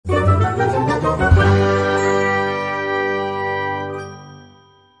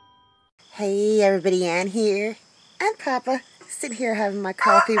Hey everybody, Ann here. I'm Papa, sitting here having my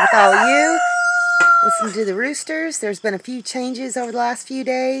coffee with all of you. Listen to the roosters. There's been a few changes over the last few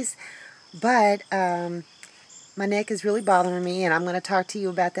days, but my neck is really bothering me, and I'm going to talk to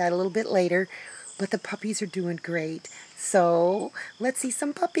you about that a little bit later. But the puppies are doing great. So, let's see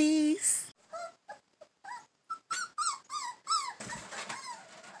some puppies.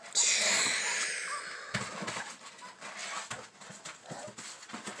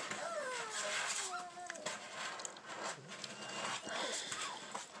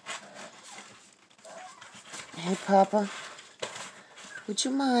 Hey, Papa, would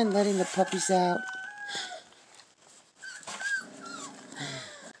you mind letting the puppies out?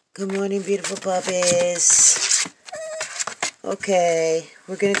 Good morning, beautiful puppies. Okay,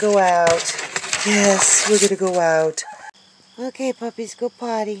 we're gonna go out. Yes, we're gonna go out. Okay, puppies, go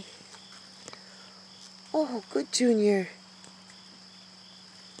potty. Oh, good, Junior.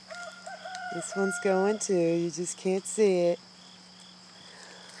 This one's going too. You just can't see it.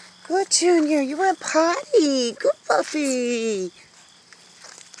 Good, Junior. You went potty. Good puppy.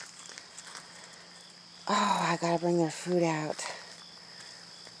 Oh, I gotta bring their food out.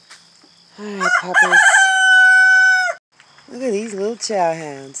 Alright, puppies. Look at these little chow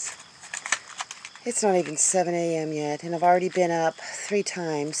hounds. It's not even 7 a.m. yet, and I've already been up 3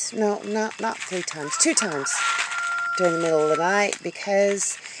 times. No, not 3 times. 2 times during the middle of the night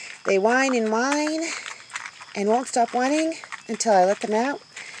because they whine and whine and won't stop whining until I let them out.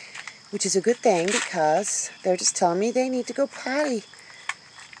 Which is a good thing because they're just telling me they need to go potty.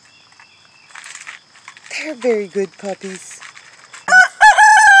 They're very good puppies.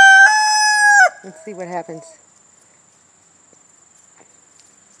 Let's see what happens.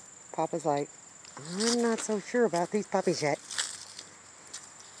 Papa's like, I'm not so sure about these puppies yet.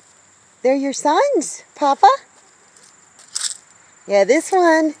 They're your sons, Papa. Yeah, this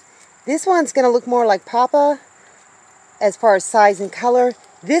one's going to look more like Papa as far as size and color.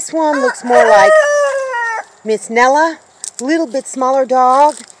 This one looks more like Miss Nella. Little bit smaller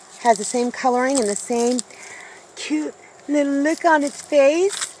dog. Has the same coloring and the same cute little look on its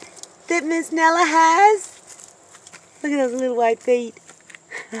face that Miss Nella has. Look at those little white feet.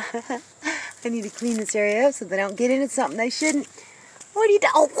 I need to clean this area up so they don't get into something they shouldn't. What are you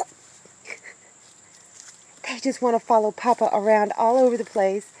doing? Oh. They just want to follow Papa around all over the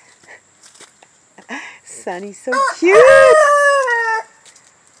place. Sonny's so cute.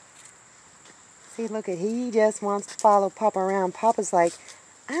 See, look at, he just wants to follow Papa around. Papa's like,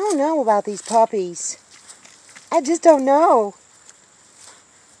 I don't know about these puppies. I just don't know.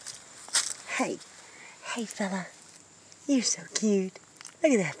 Hey fella, you're so cute.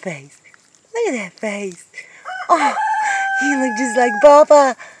 Look at that face. Look at that face. Oh, you look just like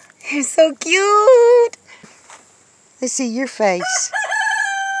Papa. You're so cute. Let's see your face.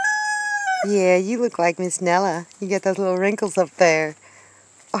 Yeah, you look like Miss Nella. You got those little wrinkles up there.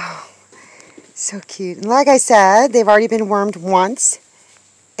 Oh. So cute. And like I said, they've already been wormed once.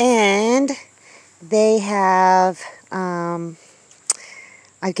 And they have, I've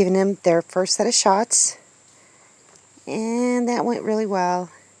given them their first set of shots. And that went really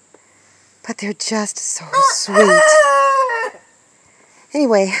well. But they're just so sweet.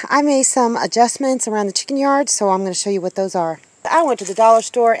 Anyway, I made some adjustments around the chicken yard, so I'm going to show you what those are. I went to the dollar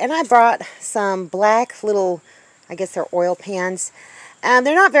store and I brought some black little, I guess they're oil pans.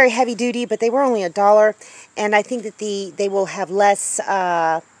 They're not very heavy duty, but they were only $1, and I think that they will have less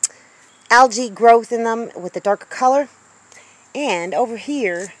algae growth in them with the darker color. And over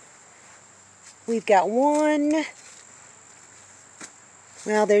here, we've got one.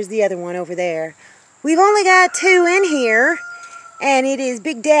 Well, there's the other one over there. We've only got 2 in here, and it is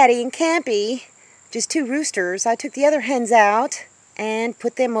Big Daddy and Campy, just 2 roosters. I took the other hens out and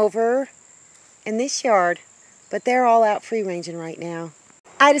put them over in this yard. But they're all out free ranging right now.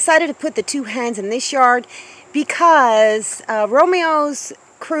 I decided to put the 2 hens in this yard because Romeo's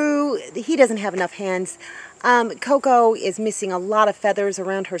crew, he doesn't have enough hens. Coco is missing a lot of feathers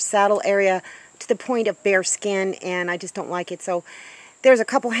around her saddle area to the point of bare skin, and I just don't like it. So there's a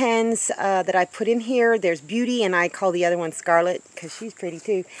couple hens that I put in here. There's Beauty, and I call the other one Scarlet because she's pretty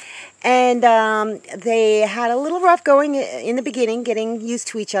too. And they had a little rough going in the beginning, getting used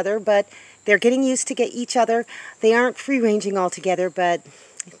to each other, but they're getting used to each other. They aren't free-ranging altogether, but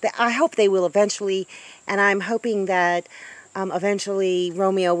I hope they will eventually, and I'm hoping that eventually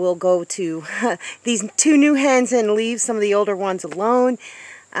Romeo will go to these 2 new hens and leave some of the older ones alone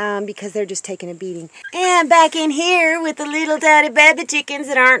because they're just taking a beating. And back in here with the little daddy baby chickens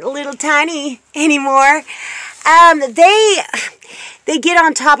that aren't little tiny anymore, they get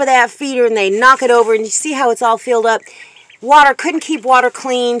on top of that feeder and they knock it over, and you see how it's all filled up. water, couldn't keep water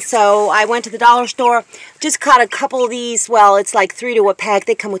clean, so I went to the dollar store, just caught a couple of these. Well, it's like 3 to a pack.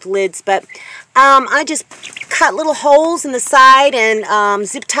 They come with lids, but I just cut little holes in the side and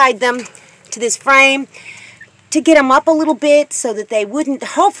zip tied them to this frame to get them up a little bit so that they wouldn't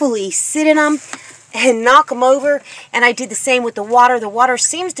hopefully sit in them and knock them over. And I did the same with the water. The water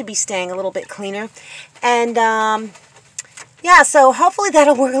seems to be staying a little bit cleaner. And yeah, so hopefully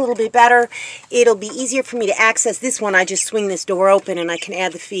that'll work a little bit better. It'll be easier for me to access this one. I just swing this door open and I can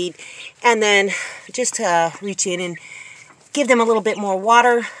add the feed. And then just reach in and give them a little bit more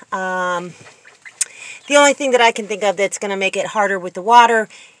water. The only thing that I can think of that's going to make it harder with the water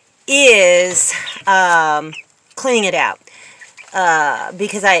is cleaning it out.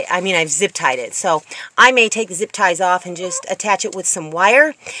 Because I've zip tied it. So I may take the zip ties off and just attach it with some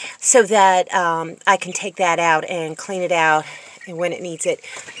wire so that I can take that out and clean it out, and when it needs it,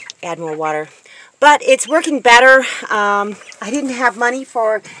 add more water. But it's working better. I didn't have money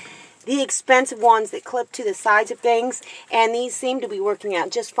for the expensive ones that clip to the sides of things, and these seem to be working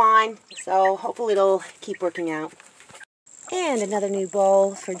out just fine. So hopefully it'll keep working out. And another new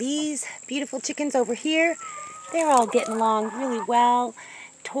bowl for these beautiful chickens over here. They're all getting along really well.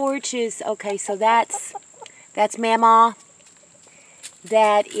 Torch is, okay, so that's Mama.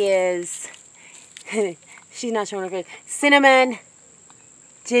 That is, she's not showing her face. Cinnamon,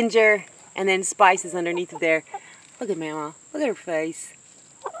 Ginger, and then Spice is underneath of there. Look at Mama. Look at her face.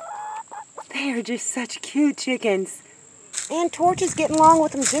 They are just such cute chickens. And Torch is getting along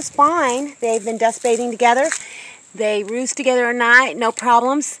with them just fine. They've been dust bathing together. They roost together at night, no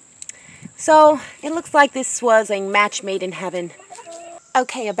problems. So it looks like this was a match made in heaven.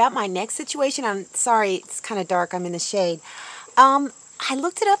 Okay, about my next situation, I'm sorry, it's kind of dark, I'm in the shade. I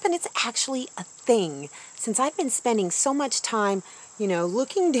looked it up and it's actually a thing. Since I've been spending so much time, you know,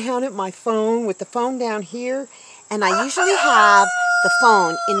 looking down at my phone with the phone down here, and I usually have the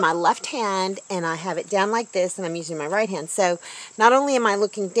phone in my left hand and I have it down like this and I'm using my right hand. So not only am I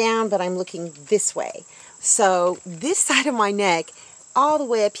looking down, but I'm looking this way. So this side of my neck, all the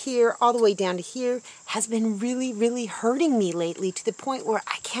way up here, all the way down to here, has been really, really hurting me lately to the point where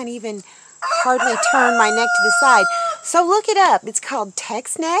I can't even hardly turn my neck to the side. So look it up. It's called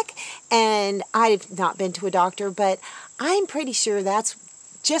text neck, and I've not been to a doctor, but I'm pretty sure that's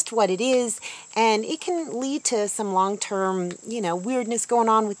just what it is, and it can lead to some long-term, you know, weirdness going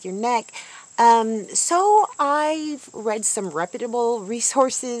on with your neck. So I've read some reputable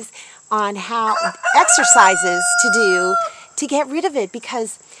resources on how exercises to do to get rid of it,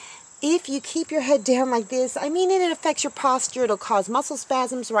 because if you keep your head down like this, I mean, it affects your posture. It'll cause muscle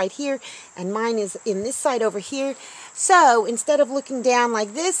spasms right here, and mine is in this side over here. So instead of looking down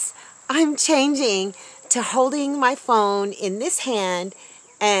like this, I'm changing to holding my phone in this hand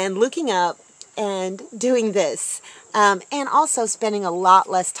and looking up and doing this. And also spending a lot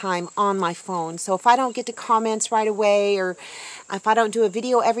less time on my phone. So if I don't get to comments right away, or if I don't do a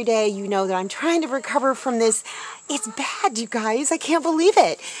video every day, you know that I'm trying to recover from this. It's bad, you guys. I can't believe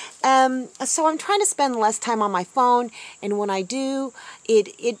it. So I'm trying to spend less time on my phone, and when I do,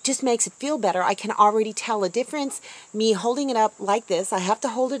 it just makes it feel better. I can already tell a difference. Me holding it up like this, I have to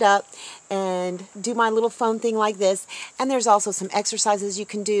hold it up and do my little phone thing like this. And there's also some exercises you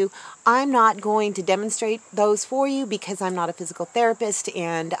can do. I'm not going to demonstrate those for you because I'm not a physical therapist,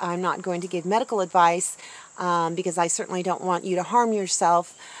 and I'm not going to give medical advice because I certainly don't want you to harm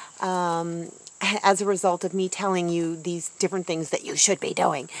yourself as a result of me telling you these different things that you should be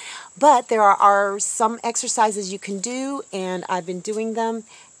doing. But there are some exercises you can do, and I've been doing them,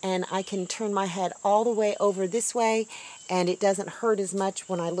 and I can turn my head all the way over this way, and it doesn't hurt as much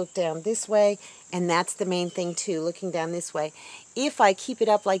when I look down this way, and that's the main thing too, looking down this way. If I keep it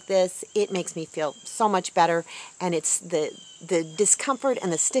up like this, it makes me feel so much better, and it's the discomfort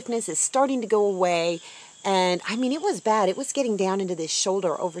and the stiffness is starting to go away. And I mean, it was bad. It was getting down into this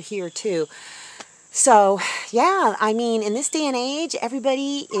shoulder over here too. So, yeah, I mean, in this day and age,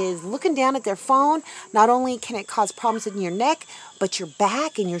 everybody is looking down at their phone. Not only can it cause problems in your neck, but your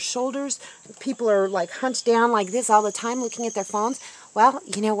back and your shoulders. People are like hunched down like this all the time looking at their phones. Well,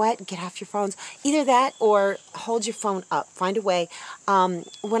 you know what? Get off your phones. Either that or hold your phone up. Find a way.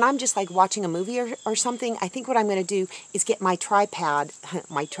 When I'm just like watching a movie or something, I think what I'm going to do is get my tripod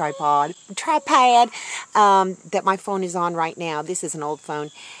that my phone is on right now. This is an old phone.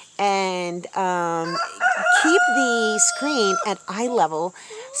 And keep the screen at eye level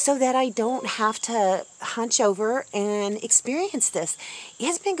so that I don't have to hunch over and experience this.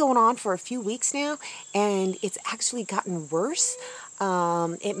 It's been going on for a few weeks now, and it's actually gotten worse.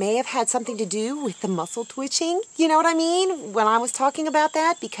 It may have had something to do with the muscle twitching, you know what I mean, when I was talking about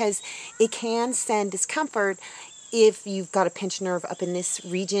that, because it can send discomfort if you've got a pinched nerve up in this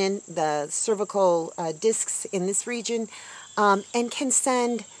region, the cervical discs in this region, and can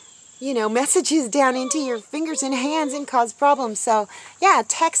send, you know, messages down into your fingers and hands and cause problems. So yeah,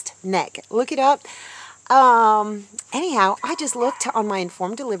 text neck. Look it up. Anyhow, I just looked on my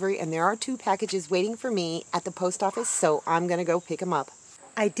informed delivery and there are 2 packages waiting for me at the post office, so I'm going to go pick them up.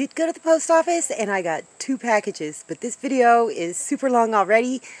 I did go to the post office and I got 2 packages, but this video is super long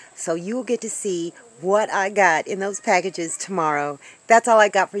already, so you will get to see what I got in those packages tomorrow. That's all I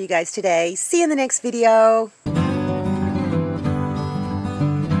got for you guys today. See you in the next video.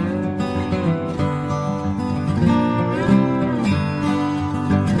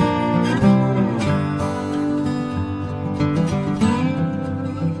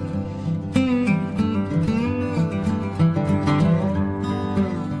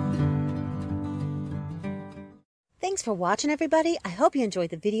 Thanks for watching, everybody. I hope you enjoyed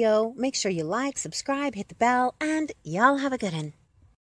the video. Make sure you like, subscribe, hit the bell, and y'all have a good one.